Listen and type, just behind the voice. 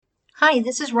Hi,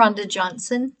 this is Rhonda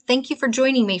Johnson. Thank you for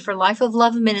joining me for Life of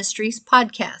Love Ministries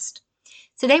podcast.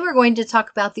 Today we're going to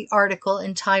talk about the article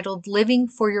entitled Living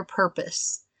for Your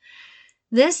Purpose.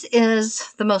 This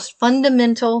is the most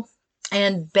fundamental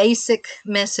and basic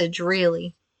message,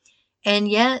 really. And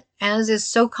yet, as is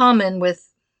so common with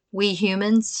we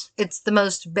humans, it's the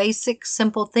most basic,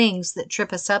 simple things that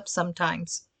trip us up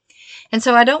sometimes. And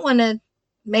so I don't want to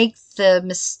make the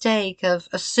mistake of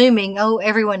assuming, oh,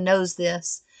 everyone knows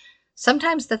this.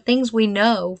 Sometimes the things we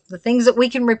know, the things that we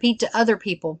can repeat to other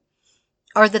people,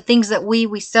 are the things that we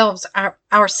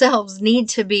ourselves need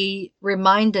to be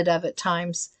reminded of at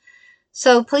times.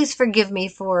 So please forgive me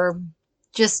for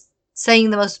just saying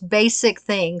the most basic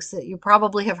things that you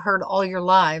probably have heard all your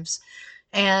lives.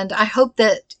 And I hope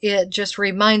that it just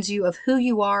reminds you of who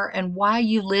you are and why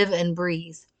you live and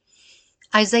breathe.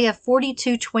 Isaiah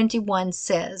 42:21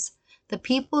 says, "The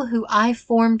people who I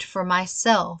formed for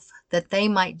myself, that they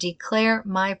might declare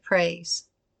my praise."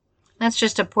 That's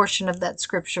just a portion of that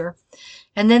scripture.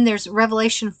 And then there's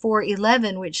Revelation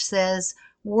 4:11, which says,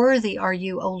 "Worthy are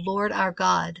you, O Lord our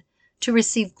God, to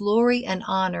receive glory and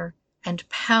honor and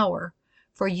power,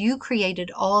 for you created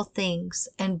all things,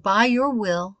 and by your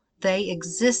will they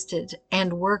existed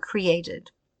and were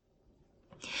created."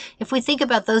 If we think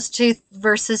about those two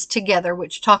verses together,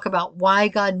 which talk about why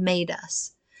God made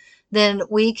us, then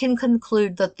we can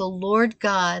conclude that the Lord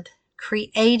God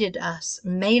created us,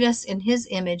 made us in his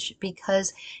image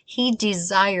because he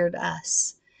desired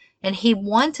us. And he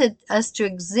wanted us to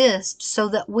exist so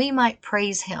that we might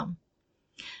praise him.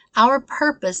 Our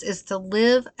purpose is to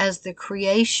live as the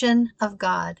creation of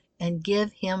God and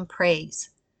give him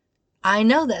praise. I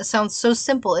know that sounds so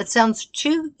simple. It sounds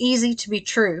too easy to be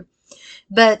true,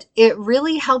 but it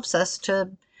really helps us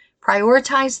to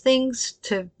prioritize things,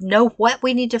 to know what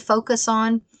we need to focus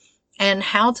on, and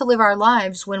how to live our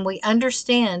lives when we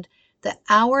understand that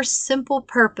our simple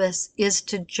purpose is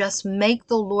to just make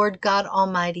the Lord God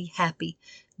Almighty happy.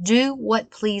 Do what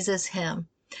pleases him.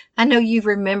 I know you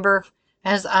remember,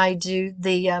 as I do,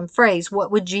 the phrase,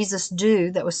 "What would Jesus do?"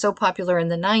 that was so popular in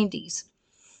the 90s.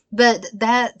 But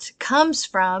that comes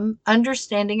from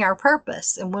understanding our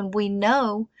purpose. And when we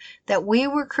know that we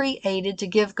were created to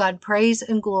give God praise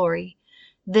and glory,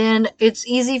 then it's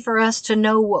easy for us to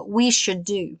know what we should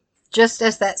do. Just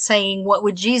as that saying, "What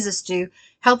would Jesus do?"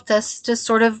 helped us to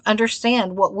sort of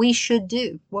understand what we should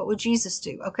do. What would Jesus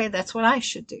do? Okay, that's what I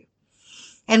should do.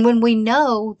 And when we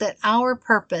know that our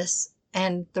purpose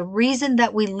and the reason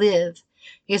that we live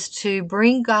is to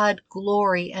bring God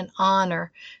glory and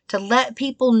honor, to let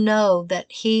people know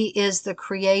that he is the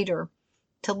creator,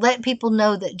 to let people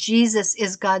know that Jesus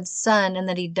is God's son and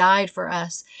that he died for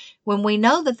us. When we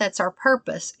know that that's our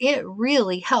purpose, it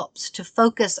really helps to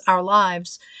focus our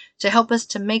lives, to help us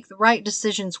to make the right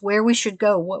decisions where we should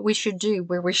go, what we should do,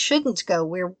 where we shouldn't go,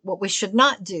 what we should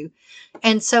not do.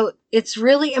 And so it's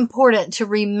really important to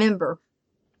remember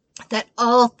that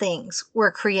all things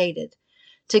were created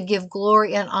to give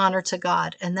glory and honor to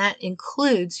God, and that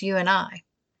includes you and I.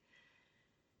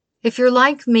 If you're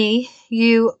like me,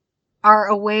 you are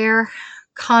aware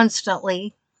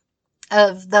constantly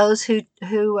of those who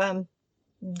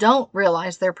don't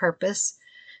realize their purpose,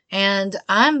 and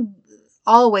I'm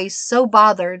always so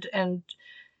bothered and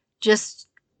just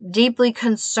deeply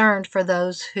concerned for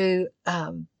those who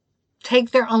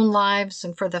take their own lives,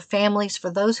 and for the families,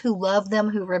 for those who love them,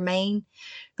 who remain.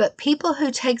 But people who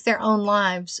take their own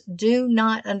lives do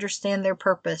not understand their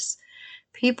purpose.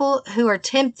 People who are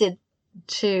tempted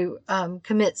to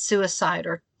commit suicide,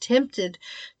 or tempted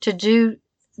to do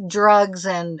drugs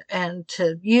and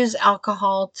to use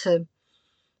alcohol to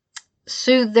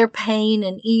soothe their pain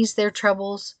and ease their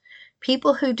troubles.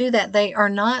 People who do that, they are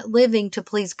not living to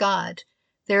please God.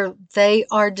 They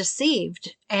are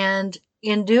deceived, and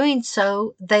in doing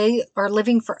so, they are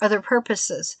living for other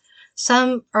purposes.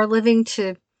 Some are living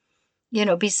to,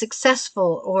 be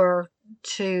successful, or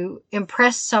to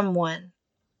impress someone,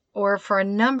 or for a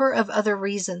number of other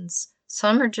reasons.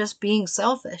 Some are just being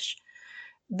selfish.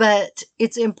 But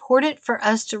it's important for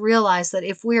us to realize that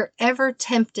if we're ever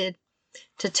tempted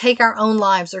to take our own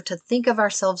lives, or to think of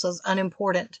ourselves as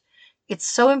unimportant, it's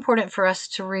so important for us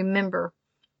to remember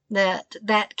that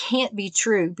that can't be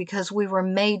true, because we were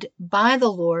made by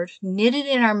the Lord, knitted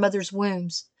in our mother's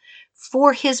wombs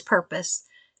for his purpose,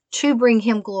 to bring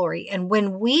him glory. And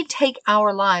when we take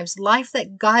our lives, life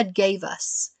that God gave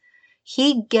us,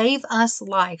 he gave us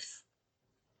life.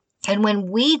 And when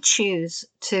we choose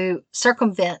to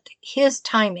circumvent his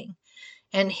timing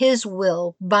and his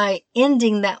will by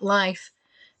ending that life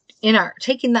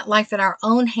taking that life in our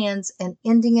own hands and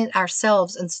ending it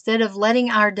ourselves, instead of letting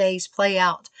our days play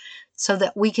out so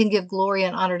that we can give glory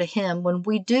and honor to Him. When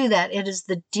we do that, it is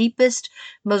the deepest,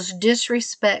 most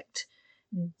disrespect,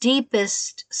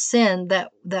 deepest sin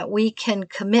that we can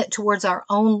commit towards our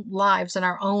own lives and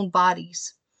our own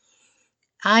bodies.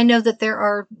 I know that there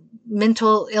are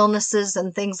mental illnesses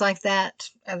and things like that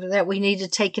that we need to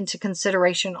take into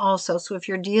consideration also. So if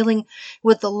you're dealing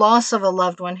with the loss of a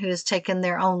loved one who has taken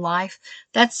their own life,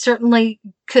 that certainly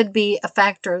could be a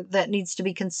factor that needs to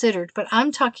be considered. But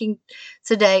I'm talking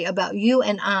today about you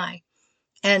and I,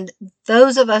 and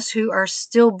those of us who are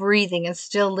still breathing and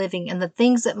still living, and the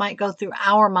things that might go through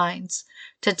our minds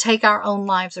to take our own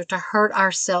lives or to hurt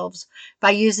ourselves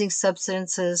by using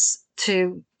substances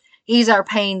to ease our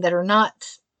pain that are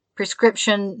not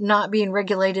prescription, not being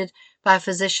regulated by a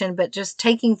physician, but just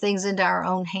taking things into our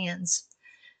own hands.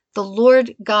 The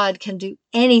Lord God can do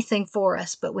anything for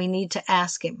us, but we need to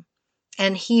ask Him.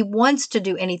 And He wants to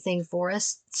do anything for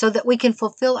us so that we can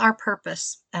fulfill our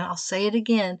purpose. And I'll say it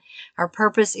again, our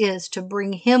purpose is to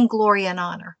bring Him glory and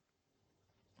honor.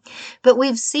 But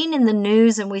we've seen in the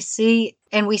news and we see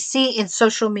in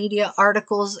social media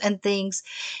articles and things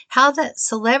how that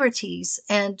celebrities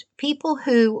and people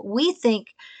who we think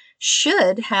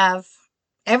should have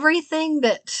everything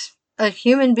that a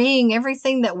human being,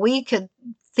 everything that we could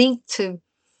think to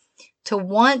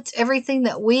want, everything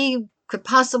that we could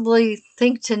possibly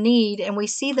think to need, and we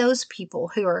see those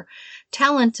people who are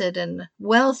talented and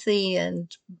wealthy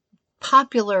and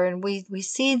popular, and we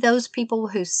see those people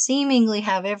who seemingly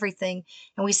have everything,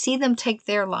 and we see them take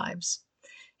their lives.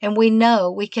 And we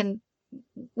know we can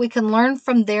learn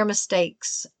from their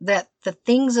mistakes that the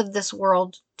things of this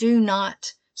world do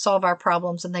not solve our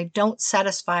problems and they don't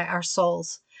satisfy our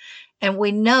souls. And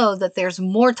we know that there's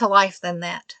more to life than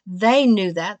that. They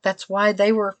knew that. That's why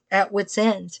they were at wit's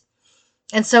end.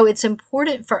 And so it's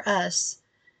important for us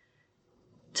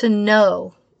to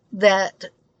know that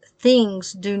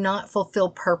things do not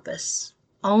fulfill purpose.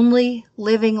 Only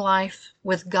living life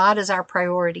with God as our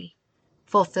priority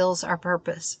fulfills our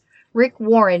purpose. Rick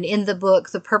Warren, in the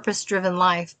book, The Purpose-Driven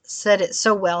Life, said it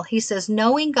so well. He says,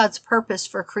 knowing God's purpose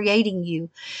for creating you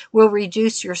will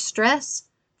reduce your stress,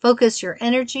 focus your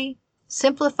energy,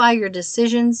 simplify your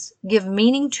decisions, give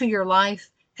meaning to your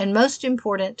life, and most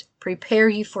important, prepare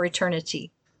you for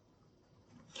eternity.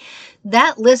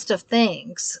 That list of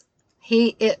things,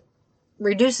 it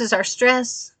reduces our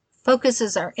stress,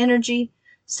 focuses our energy,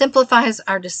 simplifies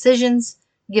our decisions,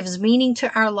 gives meaning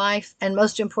to our life, and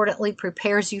most importantly,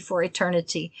 prepares you for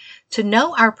eternity. To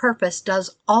know our purpose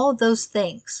does all those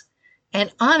things.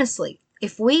 And honestly,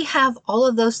 if we have all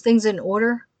of those things in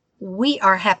order, we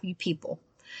are happy people.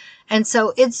 And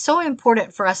so it's so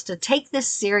important for us to take this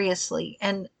seriously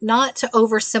and not to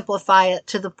oversimplify it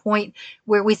to the point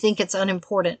where we think it's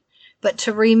unimportant, but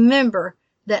to remember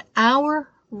that our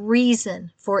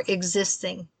reason for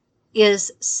existing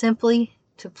is simply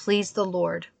to please the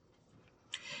Lord.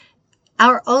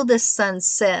 Our oldest son,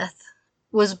 Seth,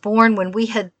 was born when we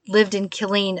had lived in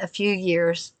Killeen a few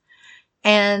years.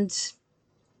 And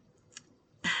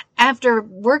after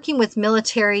working with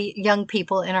military young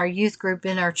people in our youth group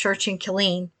in our church in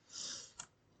Killeen,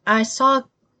 I saw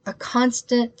a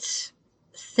constant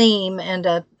theme and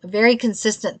a very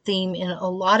consistent theme in a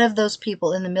lot of those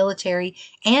people in the military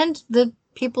and the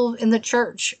people in the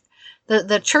church,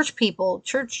 the church people,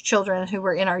 church children who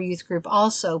were in our youth group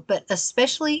also, but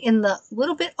especially in the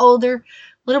little bit older,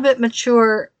 little bit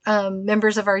mature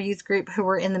members of our youth group who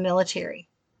were in the military.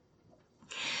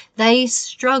 They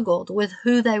struggled with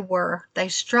who they were. They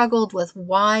struggled with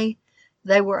why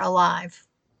they were alive.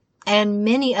 And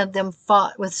many of them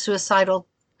fought with suicidal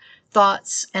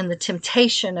thoughts and the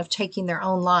temptation of taking their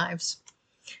own lives.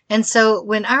 And so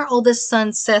when our oldest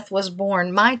son, Seth, was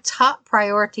born, my top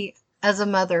priority as a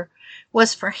mother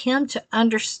was for him to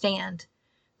understand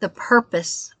the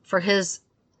purpose for his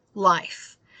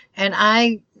life. And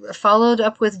I followed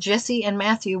up with Jesse and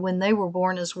Matthew when they were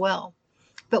born as well.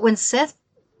 But when Seth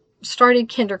started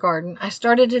kindergarten, I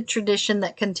started a tradition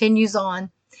that continues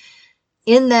on,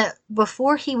 in that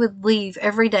before he would leave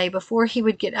every day, before he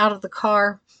would get out of the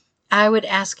car, I would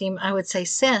ask him, I would say,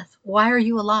 Seth, why are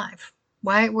you alive?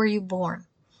 Why were you born?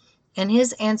 And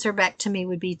his answer back to me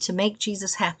would be to make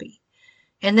Jesus happy.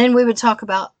 And then we would talk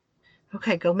about,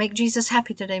 okay, go make Jesus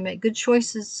happy today, make good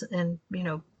choices, and,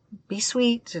 be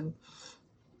sweet. And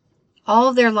all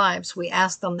of their lives, we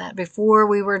asked them that before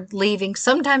we were leaving.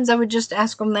 Sometimes I would just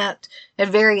ask them that at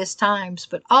various times,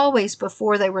 but always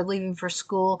before they were leaving for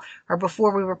school or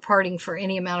before we were parting for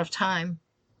any amount of time.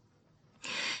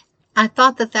 I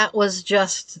thought that was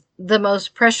just the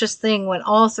most precious thing when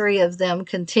all three of them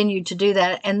continued to do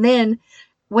that. And then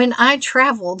when I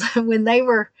traveled, when they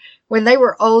were when they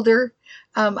were older,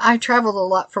 I traveled a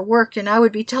lot for work, and I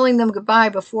would be telling them goodbye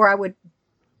before I would,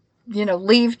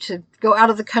 leave to go out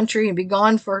of the country and be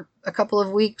gone for a couple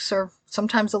of weeks or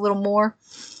sometimes a little more.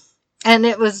 And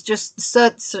it was just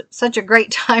such a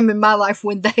great time in my life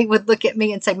when they would look at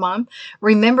me and say, Mom,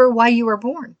 remember why you were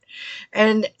born.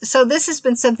 And so this has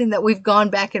been something that we've gone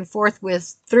back and forth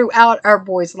with throughout our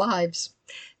boys' lives.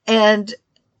 And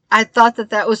I thought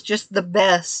that was just the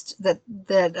best,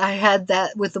 that I had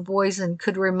that with the boys and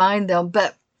could remind them.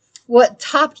 But what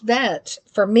topped that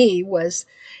for me was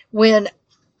when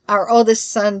our oldest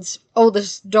son's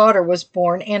oldest daughter was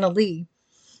born, Anna Lee.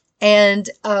 And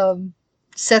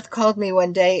Seth called me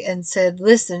one day and said,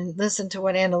 listen to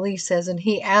what Anna Lee says. And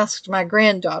he asked my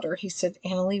granddaughter, he said,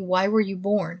 Anna Lee, why were you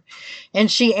born?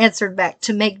 And she answered back,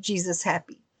 to make Jesus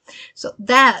happy. So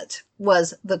that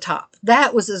was the top.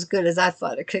 That was as good as I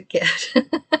thought it could get.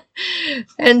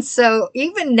 And so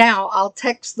even now I'll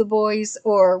text the boys,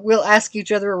 or we'll ask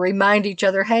each other or remind each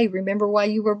other, hey, remember why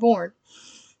you were born?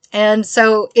 And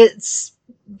so it's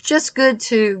just good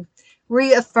to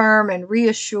reaffirm and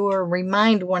reassure and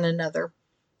remind one another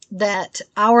that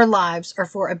our lives are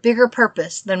for a bigger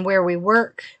purpose than where we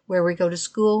work, where we go to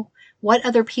school, what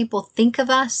other people think of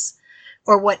us,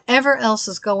 or whatever else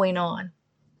is going on.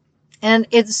 And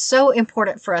it's so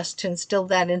important for us to instill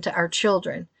that into our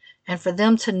children and for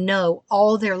them to know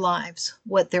all their lives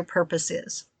what their purpose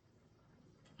is.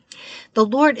 The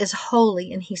Lord is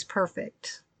holy and He's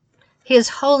perfect. His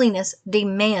holiness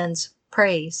demands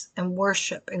praise and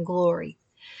worship and glory.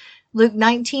 Luke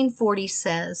 19:40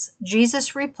 says,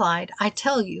 Jesus replied, I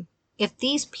tell you, if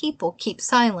these people keep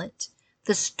silent,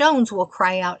 the stones will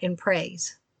cry out in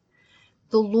praise.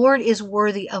 The Lord is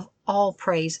worthy of all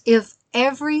praise. If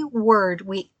every word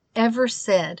we ever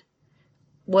said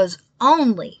was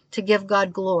only to give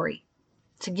God glory,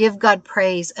 to give God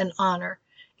praise and honor,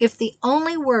 if the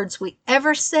only words we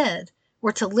ever said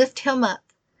were to lift Him up,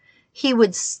 He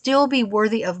would still be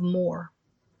worthy of more.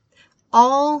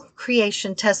 All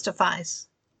creation testifies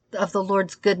of the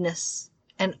Lord's goodness,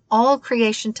 and all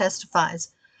creation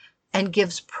testifies and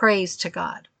gives praise to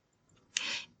God.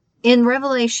 In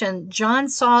Revelation, John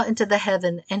saw into the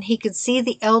heaven, and he could see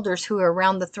the elders who were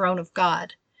around the throne of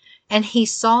God. And he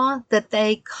saw that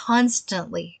they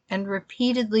constantly and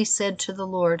repeatedly said to the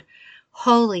Lord,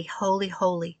 Holy, holy,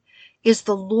 holy is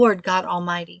the Lord God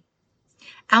Almighty.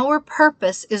 Our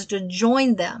purpose is to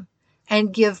join them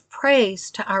and give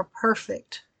praise to our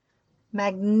perfect,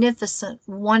 magnificent,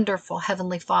 wonderful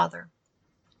Heavenly Father.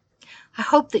 I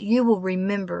hope that you will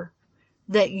remember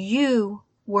that you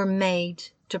were made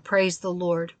to praise the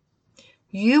Lord.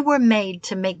 You were made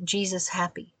to make Jesus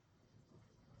happy.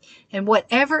 And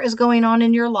whatever is going on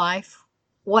in your life,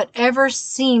 whatever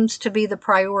seems to be the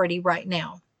priority right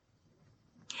now,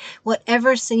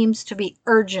 whatever seems to be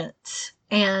urgent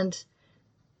and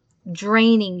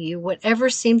draining you, whatever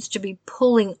seems to be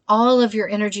pulling all of your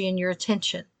energy and your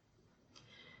attention,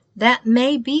 that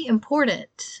may be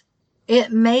important.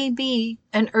 It may be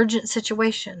an urgent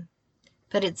situation,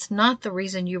 but it's not the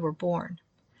reason you were born.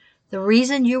 The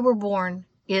reason you were born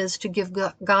is to give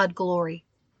God glory.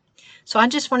 So I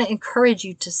just want to encourage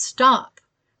you to stop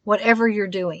whatever you're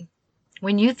doing.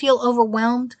 When you feel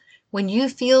overwhelmed, when you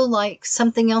feel like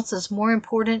something else is more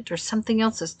important or something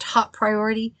else is top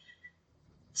priority,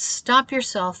 stop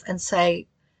yourself and say,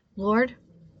 Lord,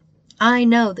 I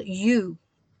know that you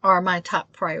are my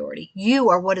top priority. You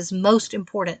are what is most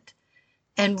important.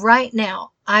 And right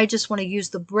now, I just want to use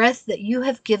the breath that you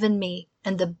have given me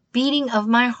and the beating of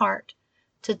my heart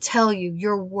to tell you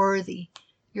you're worthy,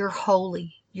 you're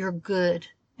holy, you're good,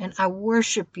 and I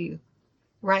worship you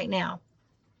right now.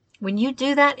 When you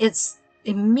do that, it's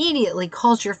immediately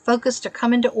calls your focus to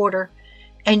come into order,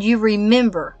 and you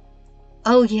remember,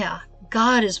 oh yeah,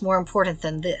 God is more important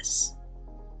than this.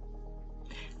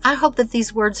 I hope that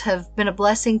these words have been a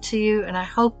blessing to you, and I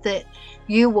hope that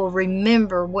you will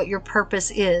remember what your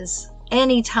purpose is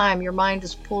anytime your mind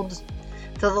is pulled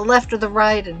to the left or the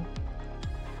right, and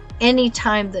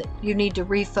anytime that you need to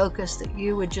refocus, that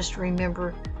you would just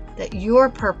remember that your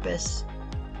purpose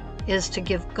is to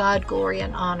give God glory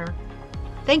and honor.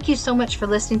 Thank you so much for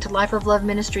listening to Life of Love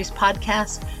Ministries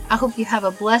podcast. I hope you have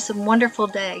a blessed and wonderful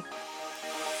day.